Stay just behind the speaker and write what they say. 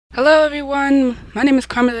Hello everyone, my name is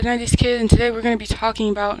Karma the 90s Kid, and today we're going to be talking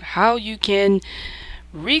about how you can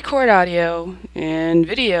record audio and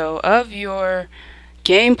video of your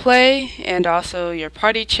gameplay and also your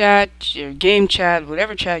party chat, your game chat,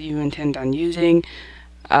 whatever chat you intend on using,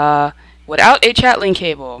 without a chat link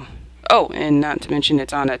cable. Oh, and not to mention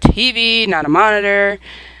it's on a TV, not a monitor.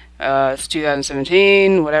 It's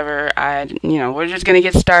 2017, whatever. We're just gonna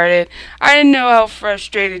get started. I didn't know how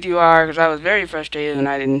frustrated you are because I was very frustrated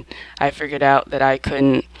when I figured out that I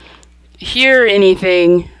couldn't hear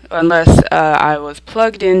anything unless I was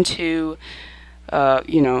plugged into,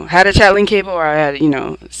 had a chat link cable or I had,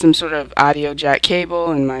 some sort of audio jack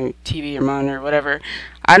cable in my TV or monitor or whatever.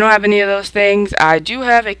 I don't have any of those things. I do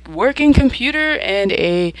have a working computer and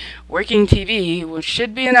a working TV, which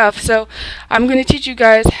should be enough. So I'm going to teach you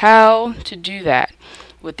guys how to do that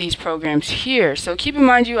with these programs here. So keep in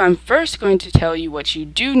mind I'm first going to tell you what you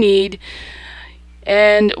do need.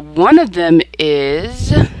 And one of them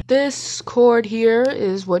is this cord here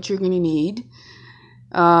is what you're going to need.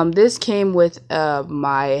 This came with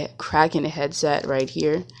my Kraken headset right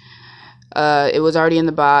here. It was already in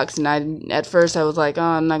the box, and at first I was like, oh,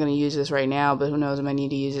 I'm not going to use this right now, but who knows, I might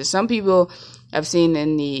need to use it. Some people I've seen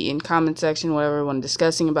in comment section, whatever, when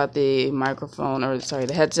discussing about the microphone, or sorry,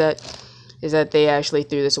 the headset, is that they actually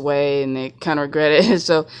threw this away and they kind of regret it.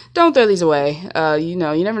 So don't throw these away. You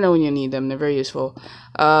never know when you need them. They're very useful.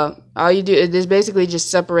 All you do is this basically just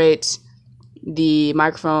separates the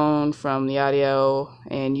microphone from the audio,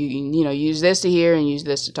 and you use this to hear and use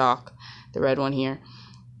this to talk, the red one here.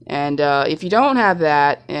 And if you don't have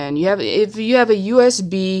that, and if you have a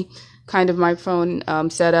USB kind of microphone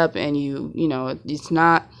setup, and it's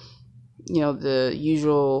not the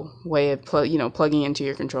usual way of plugging into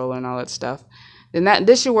your controller and all that stuff, then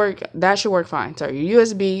that should work fine. Sorry, your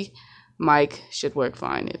USB mic should work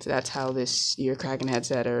fine if that's how your Kraken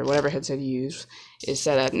headset or whatever headset you use is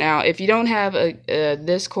set up. Now, if you don't have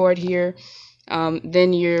this cord here,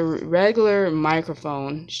 then your regular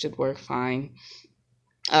microphone should work fine.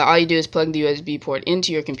 All you do is plug the USB port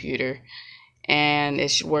into your computer, and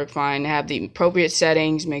it should work fine. Have the appropriate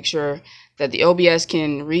settings. Make sure that the OBS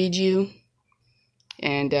can read you,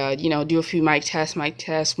 and do a few mic tests,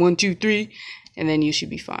 1, 2, 3, and then you should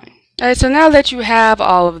be fine. Alright, so now that you have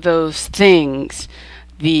all of those things,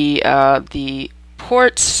 the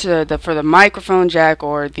ports for the microphone jack,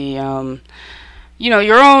 or the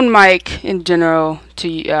your own mic in general,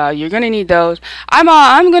 you're gonna need those.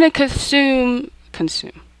 I'm going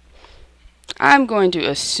to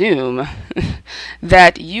assume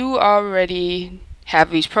that you already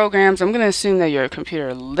have these programs. I'm going to assume that you're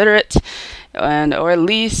computer literate, or at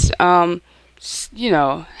least have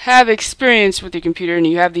experience with your computer, and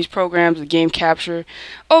you have these programs, the game capture,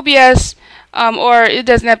 OBS, or it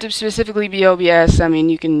doesn't have to specifically be OBS. I mean,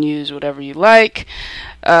 you can use whatever you like,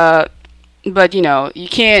 but you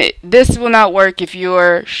can't. This will not work if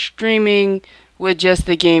you're streaming with just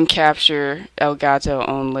the game capture Elgato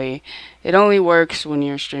only. It only works when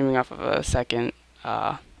you're streaming off of a second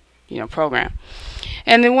program.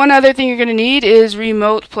 And then one other thing you're going to need is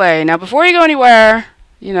remote play. Now, before you go anywhere,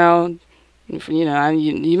 you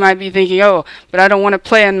might be thinking, oh, but I don't want to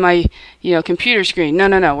play on my computer screen.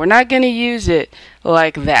 No, we're not going to use it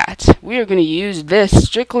like that. We are going to use this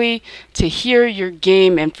strictly to hear your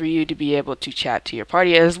game and for you to be able to chat to your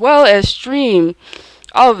party, as well as stream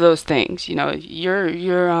all of those things.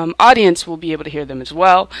 Your audience will be able to hear them as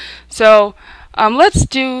well. So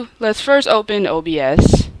let's first open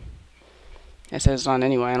OBS. It says it's on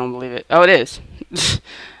anyway. I don't believe it. Oh, it is.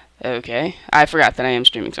 Okay, I forgot that I am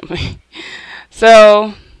streaming something.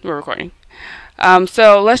 So we're recording.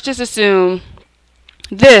 So let's just assume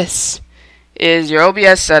this is your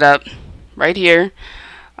OBS setup right here.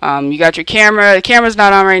 You got your camera. The camera's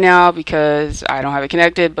not on right now because I don't have it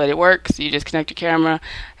connected, but it works. You just connect your camera.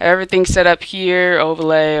 Everything's set up here.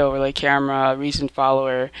 Overlay camera, recent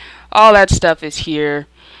follower. All that stuff is here.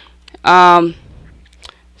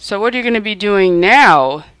 So what you're going to be doing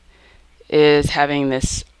now is having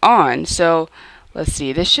this on. So let's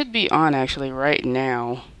see. This should be on actually right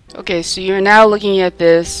now. Okay, so you're now looking at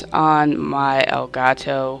this on my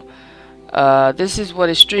Elgato. This is what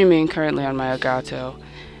is streaming currently on my Elgato.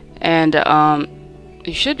 And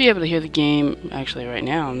you should be able to hear the game actually right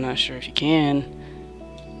now. I'm not sure if you can.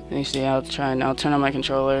 Let me see. I'll turn on my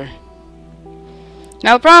controller.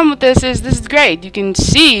 Now the problem with this is great. You can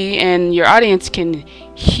see and your audience can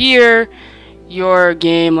hear your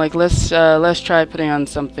game. Like let's try putting on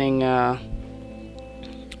something a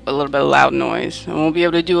little bit of loud noise. I won't be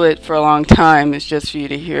able to do it for a long time. It's just for you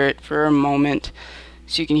to hear it for a moment,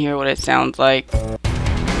 so you can hear what it sounds like.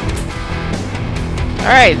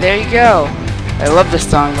 Alright, there you go. I love this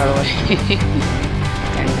song, by the way.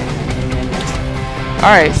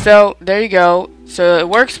 Alright, so there you go. So it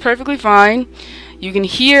works perfectly fine. You can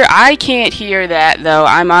hear, I can't hear that though.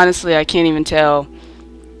 I can't even tell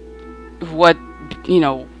what,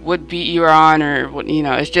 what beat you're on, or what,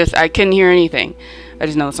 it's just, I couldn't hear anything. I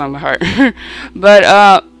just know the song by heart.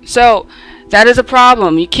 But, so that is a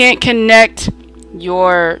problem. You can't connect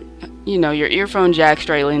your, your earphone jack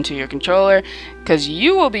straight into your controller, because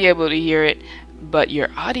you will be able to hear it, but your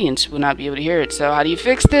audience will not be able to hear it. So how do you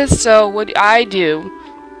fix this? So what I do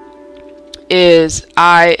is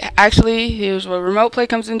here's where remote play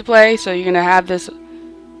comes into play. So you're gonna have this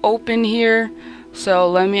open here. So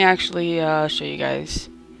let me actually show you guys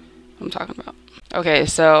what I'm talking about. Okay,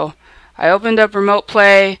 so I opened up remote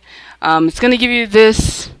play. It's gonna give you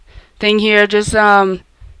this thing here, just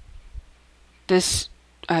this,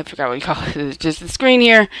 I forgot what you call it. It's just the screen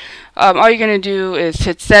here. All you're gonna do is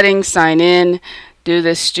hit settings, sign in, do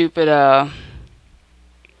this stupid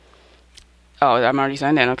oh, I'm already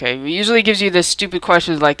signed in. Okay, it usually gives you this stupid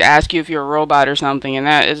questions like to ask you if you're a robot or something, and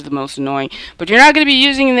that is the most annoying. But you're not going to be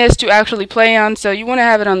using this to actually play on, so you want to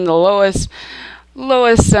have it on the lowest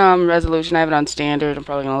resolution. I have it on standard. I'm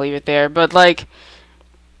probably going to leave it there. But like,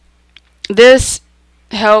 this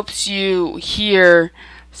helps you hear,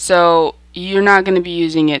 so you're not going to be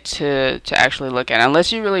using it to actually look at it,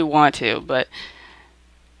 unless you really want to. But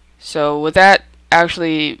so with that,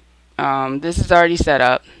 actually, this is already set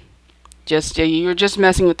up. You're just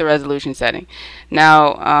messing with the resolution setting.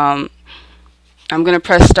 Now I'm gonna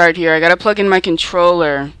press start here. I gotta plug in my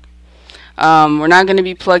controller. We're not gonna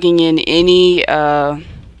be plugging in any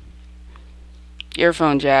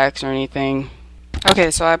earphone jacks or anything.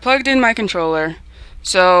 Okay, so I plugged in my controller.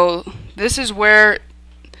 So this is where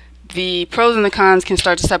the pros and the cons can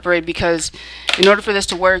start to separate, because in order for this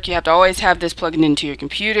to work, you have to always have this plugged into your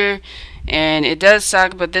computer. And it does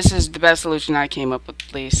suck, but this is the best solution I came up with,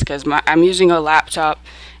 at least, because I'm using a laptop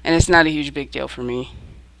and it's not a huge big deal for me.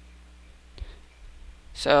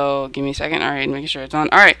 So give me a second. Alright, making sure it's on.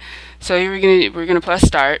 Alright, so here we're gonna press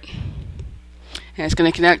start, and it's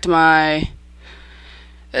gonna connect to my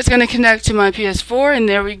PS4, and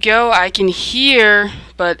there we go. I can hear,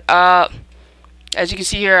 but as you can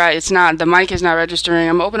see here, the mic is not registering.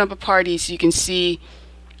 I'm gonna open up a party so you can see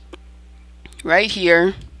right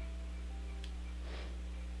here,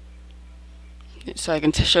 so I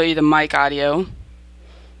can show you the mic audio.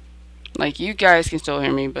 Like, you guys can still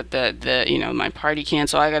hear me, but my party can't.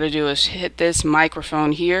 So all I gotta do is hit this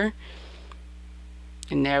microphone here,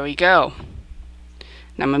 and there we go.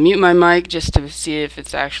 Now I'm gonna mute my mic just to see if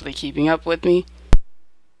it's actually keeping up with me.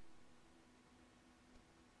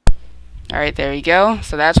 Alright, there you go.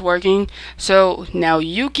 So that's working. So now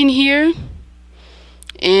you can hear,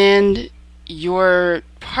 and your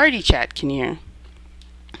party chat can hear.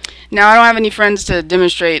 Now, I don't have any friends to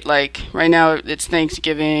demonstrate. Like, right now it's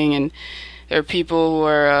Thanksgiving, and there are people who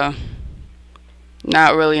are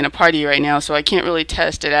not really in a party right now, so I can't really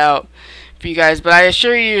test it out for you guys. But I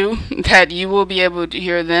assure you that you will be able to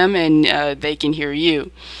hear them, and they can hear you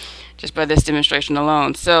just by this demonstration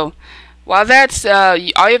alone. So while that's all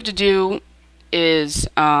you have to do is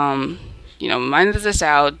mind this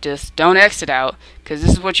out. Just don't exit out, because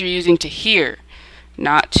this is what you're using to hear,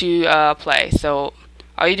 not to play. So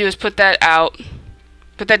all you do is put that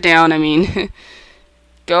down, I mean.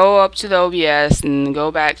 Go up to the OBS and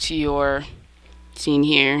go back to your scene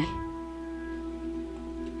here.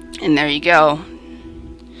 And there you go.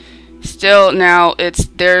 Still, now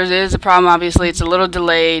there is a problem, obviously. It's a little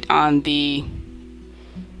delayed on the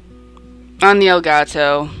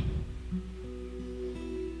Elgato.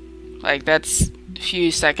 Like, that's a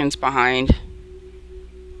few seconds behind.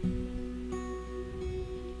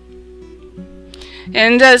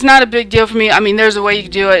 And it's not a big deal for me. I mean, there's a way you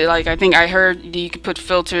can do it. Like, I think I heard you can put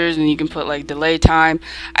filters, and you can put like delay time.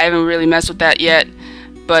 I haven't really messed with that yet,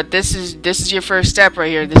 but this is your first step right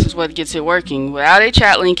here. This is what gets it working without a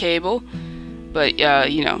chat link cable. But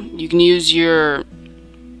you can use your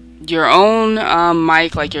own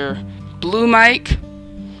mic, like your blue mic,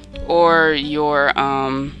 or your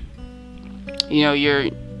your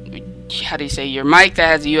mic that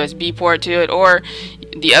has a USB port to it, or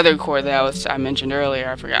the other cord that I mentioned earlier.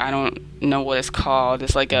 I forgot. I don't know what it's called.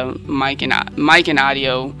 It's like a mic and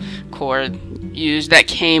audio cord that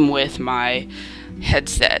came with my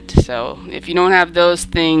headset. So if you don't have those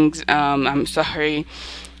things, I'm sorry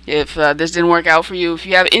if this didn't work out for you. If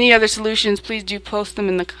you have any other solutions, please do post them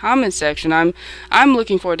in the comment section. I'm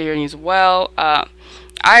looking forward to hearing as well.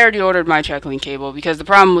 I already ordered my track-link cable because the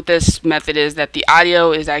problem with this method is that the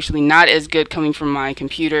audio is actually not as good coming from my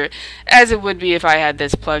computer as it would be if I had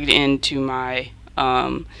this plugged into my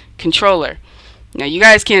controller. Now you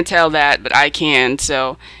guys can't tell that, but I can.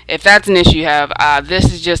 So if that's an issue you have,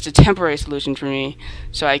 this is just a temporary solution for me,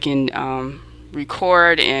 so I can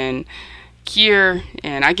record and hear,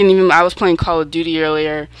 and I can even, I was playing Call of Duty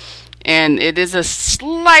earlier, and it is a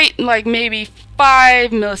slight, like maybe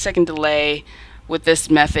 5 millisecond delay with this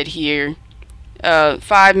method here.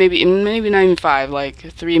 5, maybe not even 5, like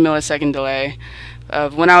 3 millisecond delay.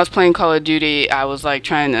 When I was playing Call of Duty, I was like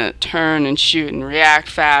trying to turn and shoot and react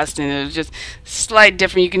fast, and it was just slight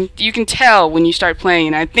different. You can tell when you start playing,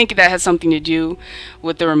 and I think that has something to do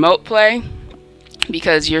with the remote play,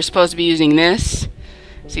 because you're supposed to be using this.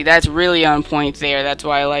 See, that's really on point there. That's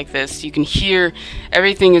why I like this. You can hear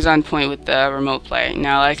everything is on point with the remote play.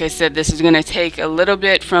 Now, like I said, this is going to take a little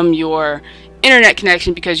bit from your internet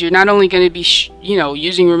connection, because you're not only going to be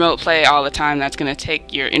using remote play all the time. That's going to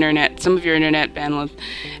take your internet, some of your internet bandwidth,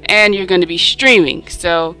 and you're going to be streaming.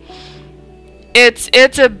 So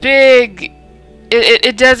it's a big,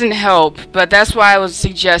 it doesn't help, but that's why I was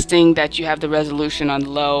suggesting that you have the resolution on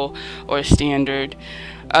low or standard.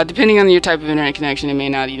 Depending on your type of internet connection, it may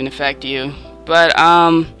not even affect you. But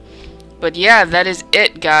yeah, that is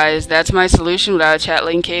it, guys. That's my solution without a chat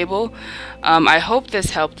link cable. I hope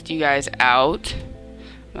this helped you guys out.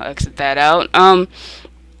 I'll exit that out. And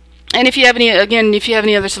if you have any, if you have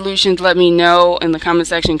any other solutions, let me know in the comment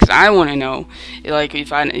section, because I want to know. Like,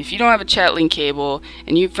 if you don't have a chat link cable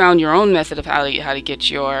and you found your own method of how to get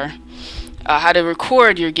your how to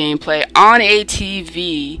record your gameplay on a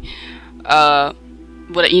TV,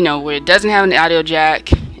 where it doesn't have an audio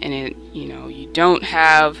jack, and you don't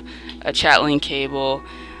have a chat link cable,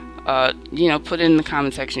 put it in the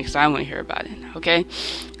comment section, because I want to hear about it. Okay,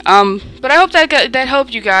 but I hope that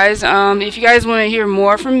helped you guys. If you guys want to hear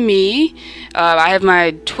more from me, I have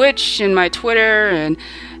my Twitch and my Twitter, and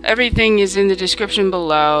everything is in the description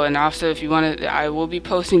below. And also, if you want to, I will be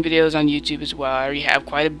posting videos on YouTube as well. I already have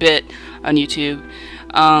quite a bit on YouTube.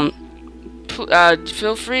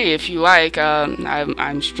 Feel free if you like.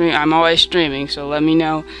 I'm always streaming, so let me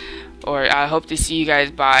know, or I hope to see you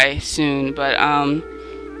guys soon. But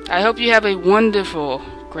I hope you have a wonderful,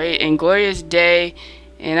 great, and glorious day,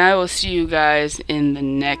 and I will see you guys in the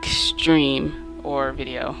next stream, or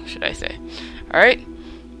video, should I say. Alright,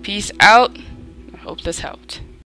 peace out. I hope this helped.